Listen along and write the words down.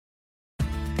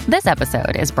This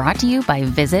episode is brought to you by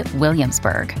Visit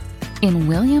Williamsburg. In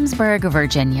Williamsburg,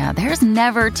 Virginia, there's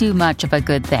never too much of a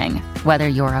good thing. Whether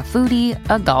you're a foodie,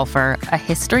 a golfer, a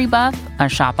history buff, a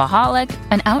shopaholic,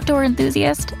 an outdoor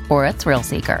enthusiast, or a thrill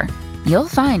seeker, you'll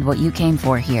find what you came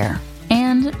for here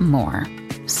and more.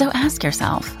 So ask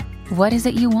yourself, what is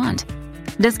it you want?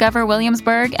 Discover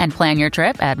Williamsburg and plan your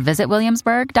trip at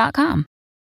visitwilliamsburg.com.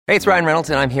 Hey, it's Ryan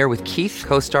Reynolds, and I'm here with Keith,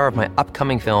 co-star of my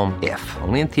upcoming film, If,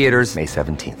 only in theaters May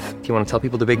 17th. Do you want to tell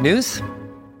people the big news?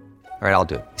 All right, I'll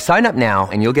do it. Sign up now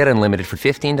and you'll get unlimited for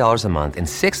 $15 a month and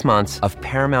 6 months of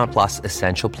Paramount Plus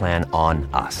Essential Plan on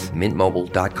us.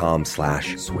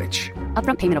 MintMobile.com/switch.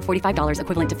 Upfront payment of $45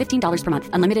 equivalent to $15 per month.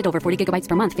 Unlimited over 40 gigabytes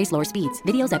per month. Face lower speeds.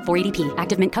 Videos at 480p.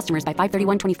 Active Mint customers by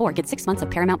 531.24 get 6 months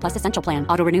of Paramount Plus Essential Plan.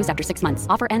 Auto renews after 6 months.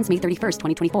 Offer ends May 31st,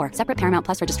 2024. Separate Paramount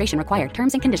Plus registration required.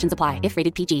 Terms and conditions apply if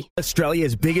rated PG.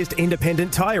 Australia's biggest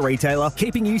independent tyre retailer,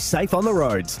 keeping you safe on the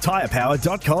roads.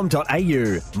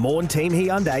 Tyrepower.com.au. Morn Team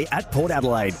Hyundai at Port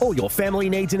Adelaide. All your family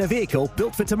needs in a vehicle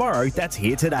built for tomorrow that's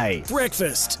here today.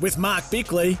 Breakfast with Mark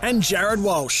Bickley and Jared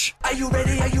Walsh. Are you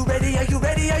ready? Are you ready? Are you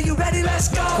ready? Are you ready? Let's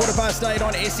go! 8:15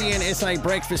 on SEN SA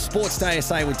Breakfast Sports Day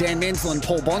SA with Dan Menzel and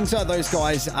Paul Bonza. Those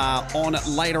guys are on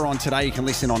later on today. You can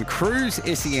listen on Cruise,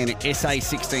 SEN SA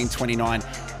 1629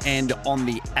 and on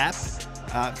the app.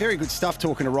 Very good stuff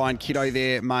talking to Ryan Kiddo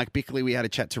there. Mark Bickley, we had a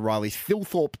chat to Riley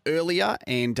Thilthorpe earlier,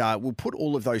 and we'll put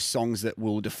all of those songs that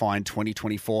will define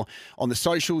 2024 on the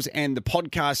socials and the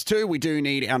podcast too. We do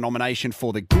need our nomination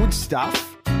for the good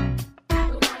stuff.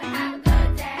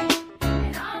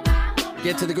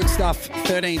 Get to the good stuff,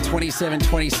 13 27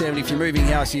 27. If you're moving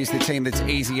house, use the team that's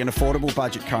easy and affordable.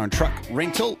 Budget car and truck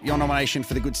rental. Your nomination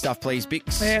for the good stuff, please,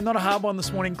 Bicks. Man, not a hard one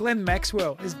this morning. Glenn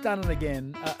Maxwell has done it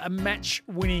again. A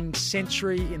match-winning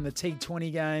century in the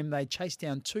T20 game. They chased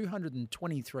down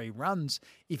 223 runs,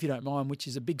 if you don't mind, which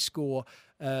is a big score.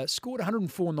 Scored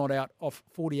 104 not out off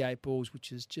 48 balls,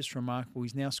 which is just remarkable.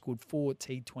 He's now scored 4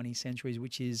 T20 centuries,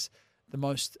 which is the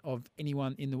most of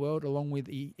anyone in the world, along with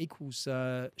he equals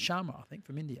Sharma, I think,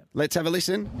 from India. Let's have a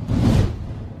listen.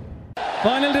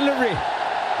 Final delivery.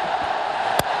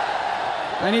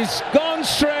 And he's gone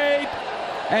straight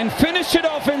and finished it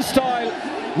off in style.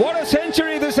 What a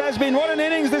century this has been. What an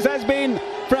innings this has been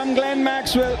from Glenn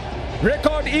Maxwell.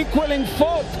 Record equaling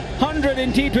 4th 100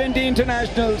 in T20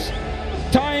 internationals.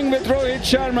 Tying with Rohit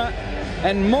Sharma.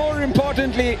 And more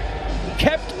importantly,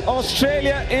 kept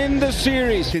Australia in the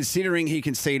series. Considering he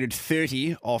conceded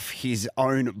 30 off his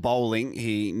own bowling,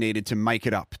 he needed to make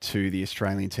it up to the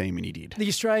Australian team, and he did. The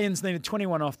Australians needed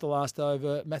 21 off the last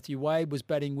over. Matthew Wade was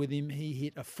batting with him. He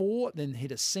hit a 4, then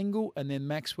hit a single, and then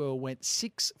Maxwell went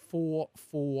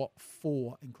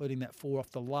 6-4-4-4, including that 4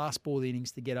 off the last ball of the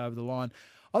innings to get over the line.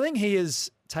 I think he has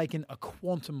taken a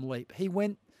quantum leap. He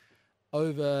went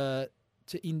over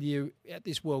to India at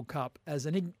this World Cup as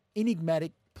an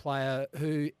enigmatic player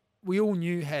who we all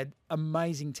knew had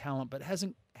amazing talent, but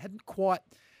hadn't quite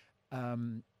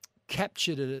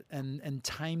captured it and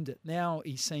tamed it. Now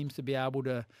he seems to be able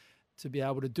to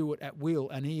do it at will,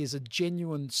 and he is a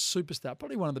genuine superstar,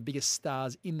 probably one of the biggest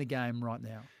stars in the game right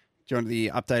now. Do you want the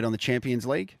update on the Champions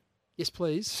League? Yes,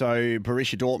 please. So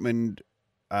Borussia Dortmund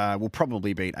will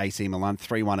probably beat AC Milan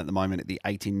 3-1 at the moment at the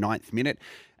 89th minute.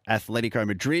 Atletico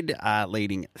Madrid are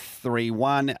leading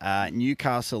 3-1.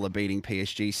 Newcastle are beating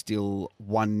PSG still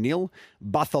 1-0.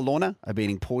 Barcelona are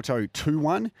beating Porto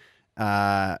 2-1.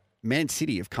 Man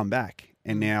City have come back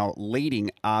and now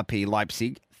leading RB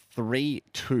Leipzig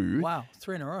 3-2. Wow,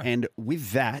 3 in a row. And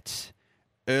with that,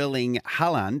 Erling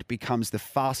Haaland becomes the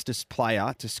fastest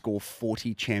player to score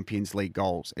 40 Champions League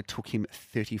goals. It took him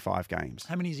 35 games.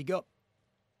 How many has he got?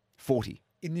 40.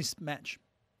 In this match?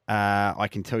 I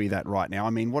can tell you that right now. I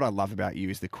mean, what I love about you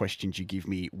is the questions you give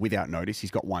me without notice. He's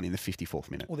got one in the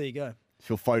 54th minute. Well, there you go.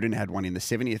 Phil Foden had one in the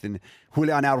 70th and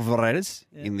Julian Alvarez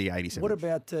in the 87th. What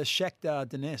about Shakhtar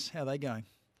Donetsk? How are they going?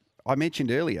 I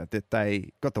mentioned earlier that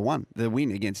they got the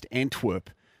win against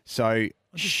Antwerp. So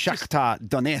Shakhtar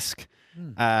Donetsk,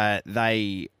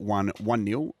 they won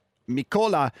 1-0.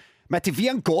 Mikola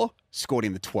Matvienko scored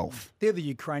in the 12th. They're the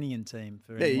Ukrainian team.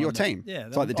 Your team. Yeah,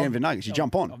 it's like the Denver Nuggets. You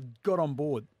jump on. I've got on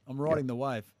board. I'm riding the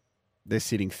wave. They're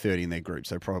sitting third in their group,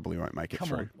 so probably won't make it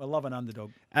through. Come on, I love an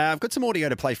underdog. I've got some audio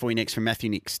to play for you next from Matthew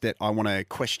Nix that I want to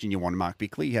question you on, Mark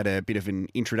Bickley. He had a bit of an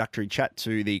introductory chat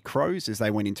to the Crows as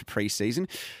they went into pre-season.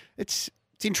 It's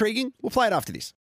intriguing. We'll play it after this.